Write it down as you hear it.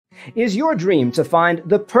Is your dream to find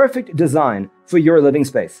the perfect design for your living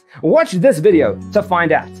space? Watch this video to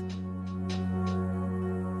find out.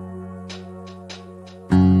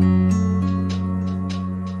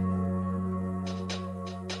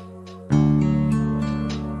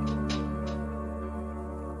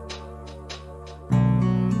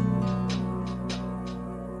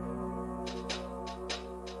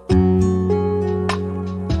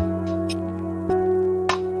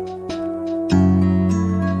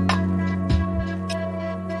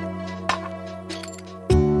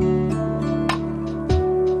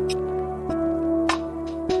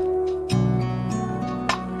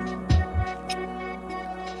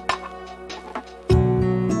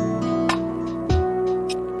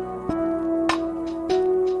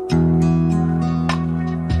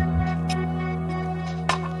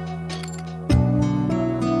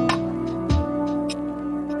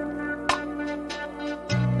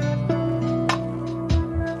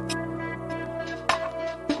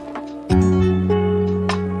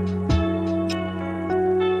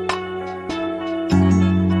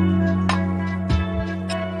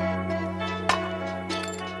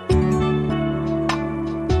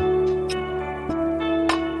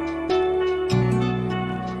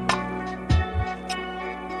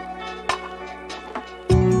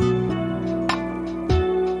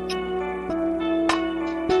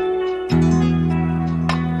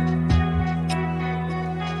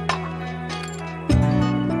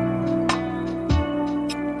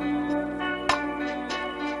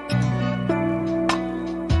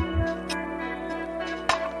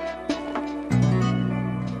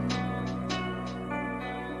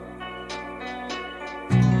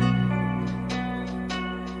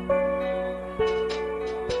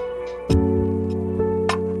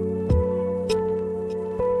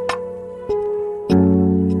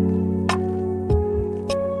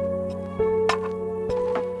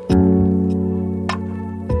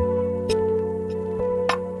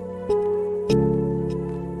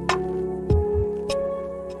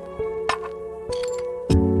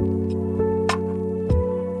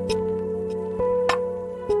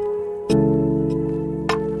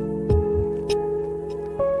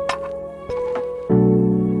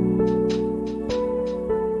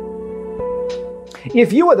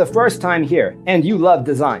 If you are the first time here and you love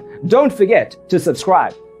design, don't forget to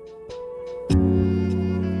subscribe.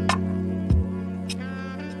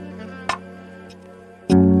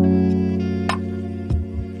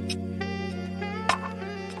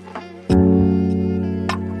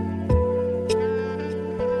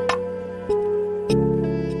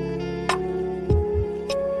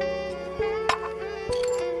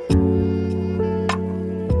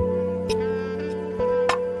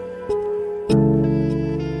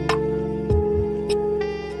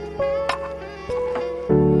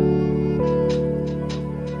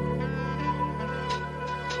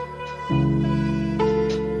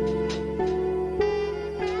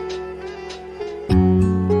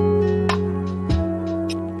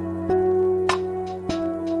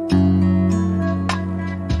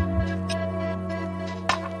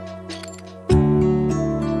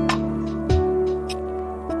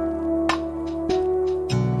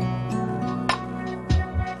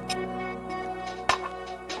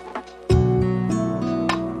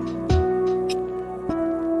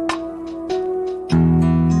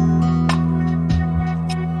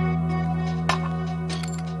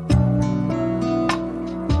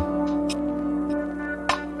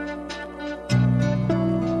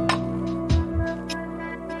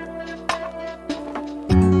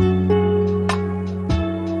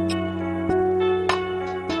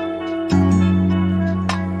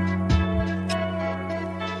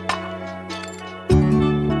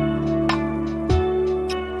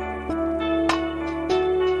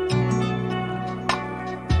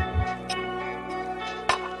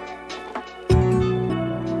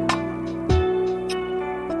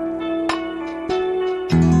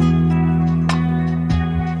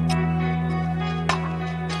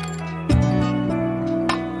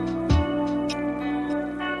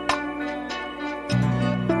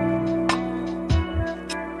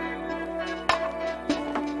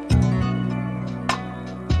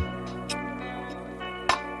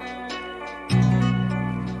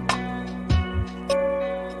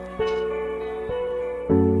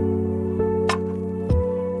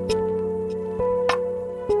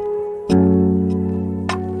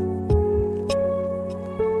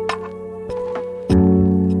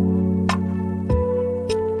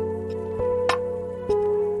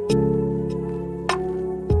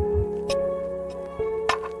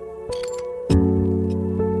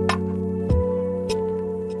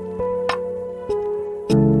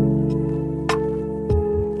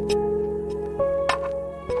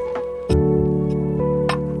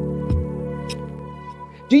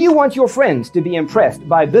 Do you want your friends to be impressed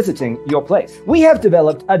by visiting your place? We have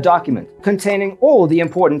developed a document containing all the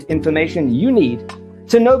important information you need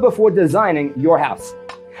to know before designing your house.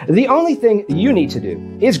 The only thing you need to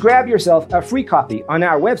do is grab yourself a free copy on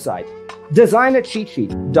our website,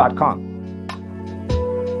 designacheatsheet.com.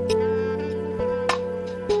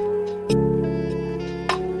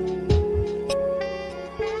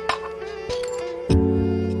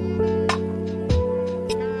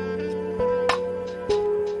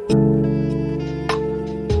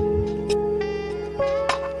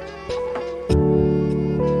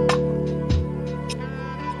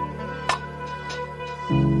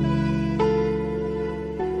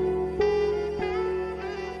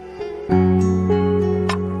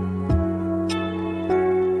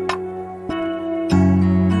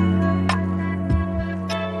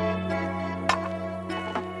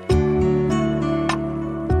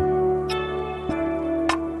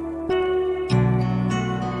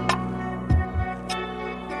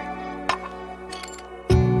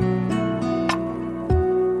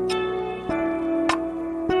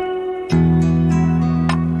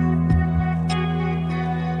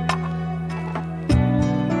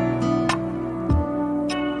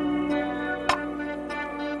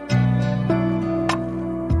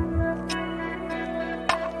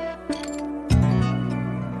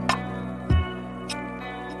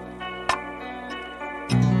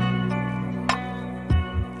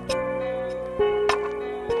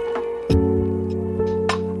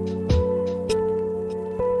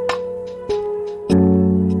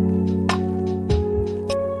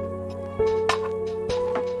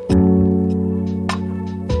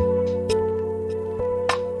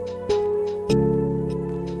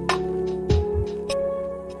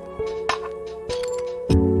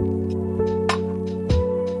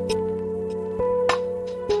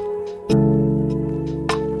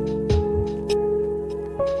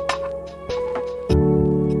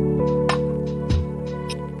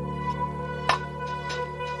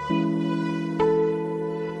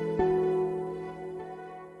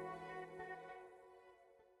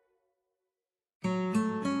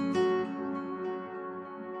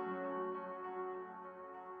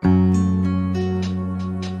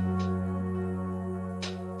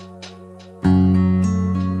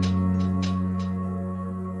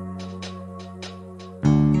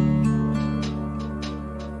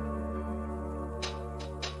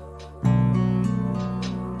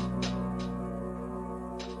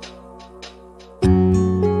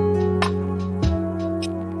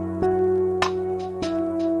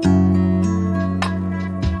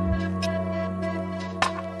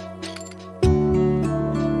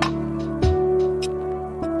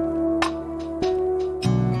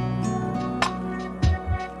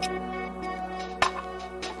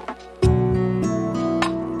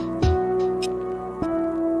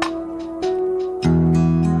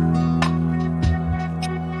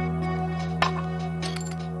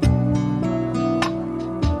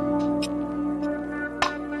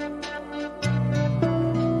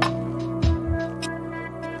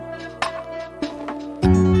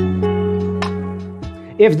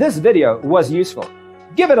 If this video was useful,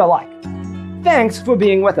 give it a like. Thanks for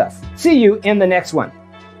being with us. See you in the next one.